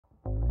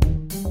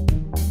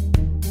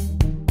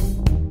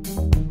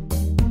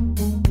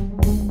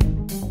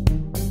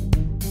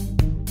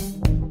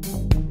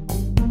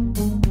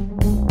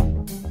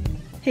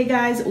Hey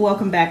guys,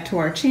 welcome back to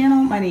our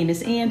channel. My name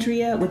is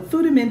Andrea with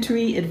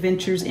Foodimentary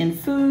Adventures in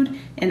Food,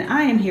 and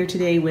I am here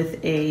today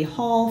with a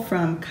haul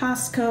from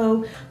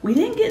Costco. We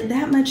didn't get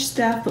that much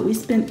stuff, but we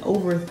spent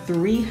over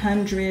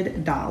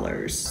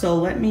 $300. So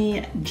let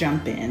me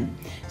jump in.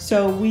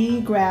 So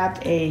we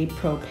grabbed a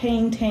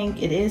propane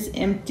tank. It is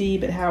empty,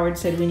 but Howard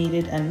said we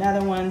needed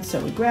another one,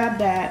 so we grabbed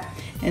that.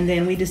 And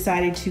then we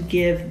decided to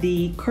give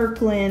the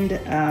Kirkland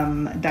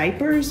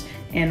diapers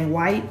and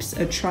wipes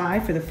a try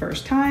for the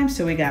first time.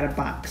 So we got a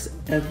box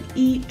of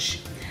each.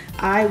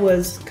 I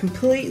was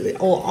completely,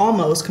 or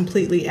almost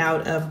completely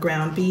out of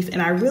ground beef,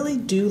 and I really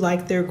do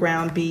like their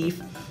ground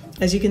beef.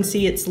 As you can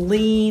see, it's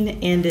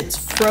lean and it's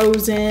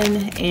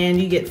frozen,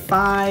 and you get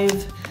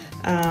 5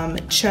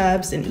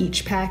 chubs in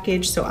each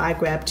package. So I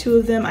grabbed 2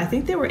 of them. I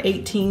think they were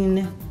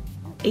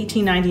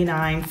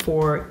 $18.99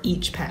 for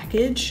each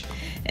package.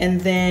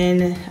 And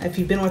then if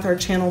you've been with our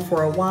channel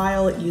for a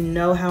while, you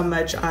know how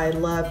much I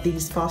love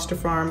these Foster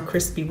Farm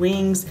crispy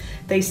wings.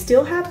 They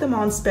still have them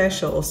on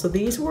special. So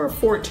these were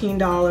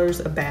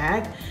 $14 a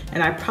bag,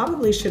 and I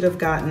probably should have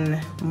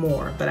gotten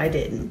more, but I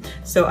didn't.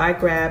 So I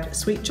grabbed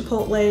sweet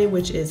chipotle,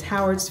 which is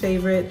Howard's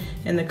favorite,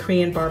 and the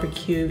Korean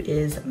barbecue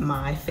is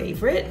my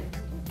favorite.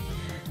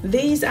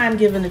 These I'm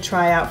giving a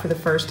try out for the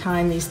first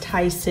time, these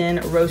Tyson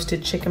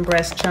roasted chicken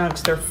breast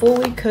chunks. They're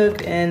fully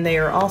cooked and they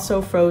are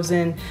also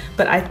frozen,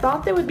 but I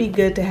thought they would be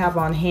good to have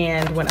on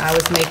hand when I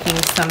was making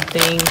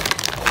something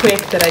quick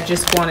that I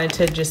just wanted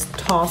to just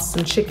toss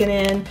some chicken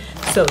in.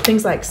 So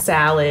things like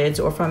salads,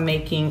 or if I'm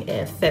making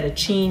a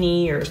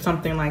fettuccine or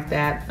something like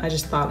that, I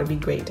just thought it'd be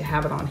great to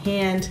have it on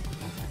hand.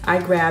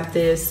 I grabbed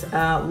this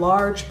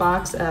large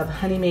box of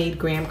Honey Made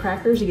graham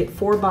crackers. You get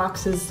 4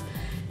 boxes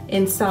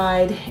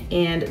inside,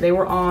 and they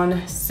were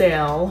on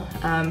sale,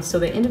 so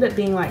they ended up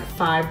being like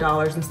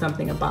 $5 and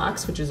something a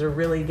box, which is a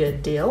really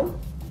good deal.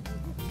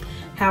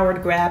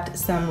 Howard grabbed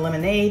some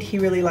lemonade. He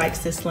really likes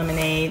this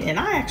lemonade, and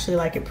I actually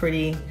like it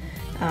pretty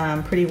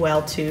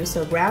well too,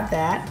 so grab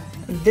that.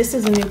 This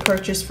is a new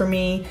purchase for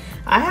me.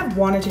 I have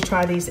wanted to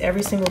try these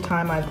every single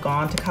time I've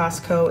gone to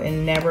Costco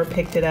and never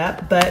picked it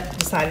up, but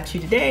decided to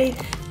today.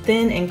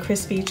 Thin and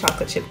crispy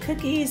chocolate chip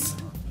cookies.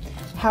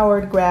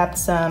 Howard grabbed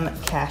some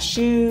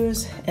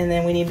cashews, and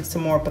then we needed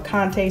some more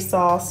picante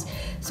sauce.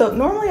 So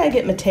normally I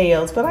get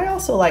Mateo's, but I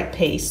also like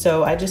paste,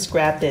 so I just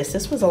grabbed this.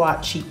 This was a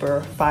lot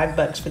cheaper,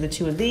 $5 for the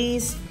 2 of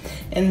these.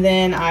 And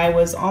then I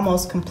was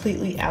almost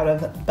completely out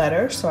of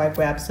butter, so I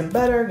grabbed some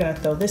butter. Gonna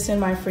throw this in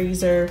my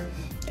freezer.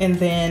 And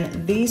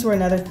then these were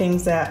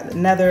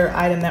another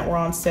item that were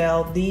on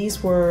sale.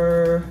 These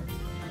were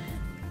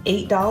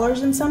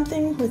 $8 and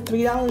something with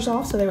 $3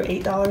 off, so they were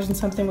 $8 and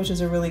something, which is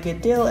a really good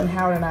deal, and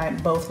Howard and I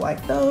both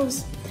like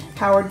those.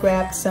 Howard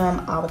grabbed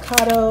some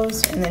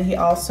avocados, and then he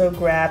also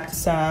grabbed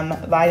some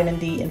vitamin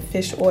D and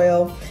fish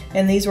oil,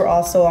 and these were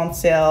also on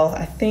sale.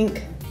 I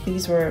think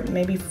these were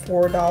maybe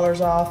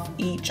 $4 off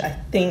each, I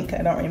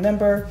don't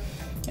remember.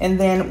 And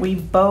then we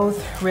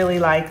both really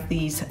like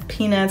these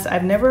peanuts.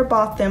 I've never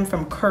bought them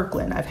from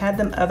Kirkland. I've had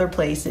them other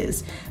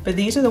places, but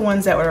these are the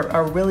ones that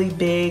are really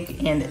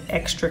big and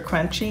extra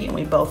crunchy, and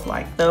we both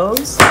like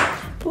those.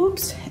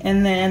 Oops.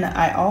 And then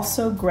I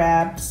also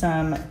grabbed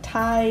some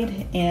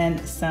Tide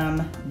and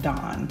some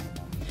Dawn.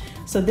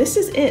 So this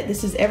is it.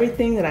 This is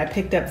everything that I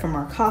picked up from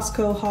our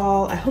Costco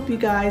haul. I hope you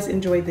guys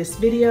enjoyed this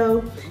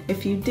video.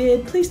 If you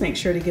did, please make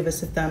sure to give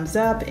us a thumbs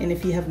up. And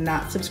if you have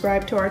not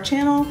subscribed to our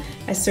channel,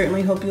 I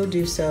certainly hope you'll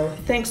do so.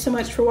 Thanks so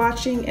much for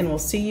watching, and we'll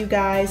see you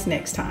guys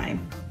next time.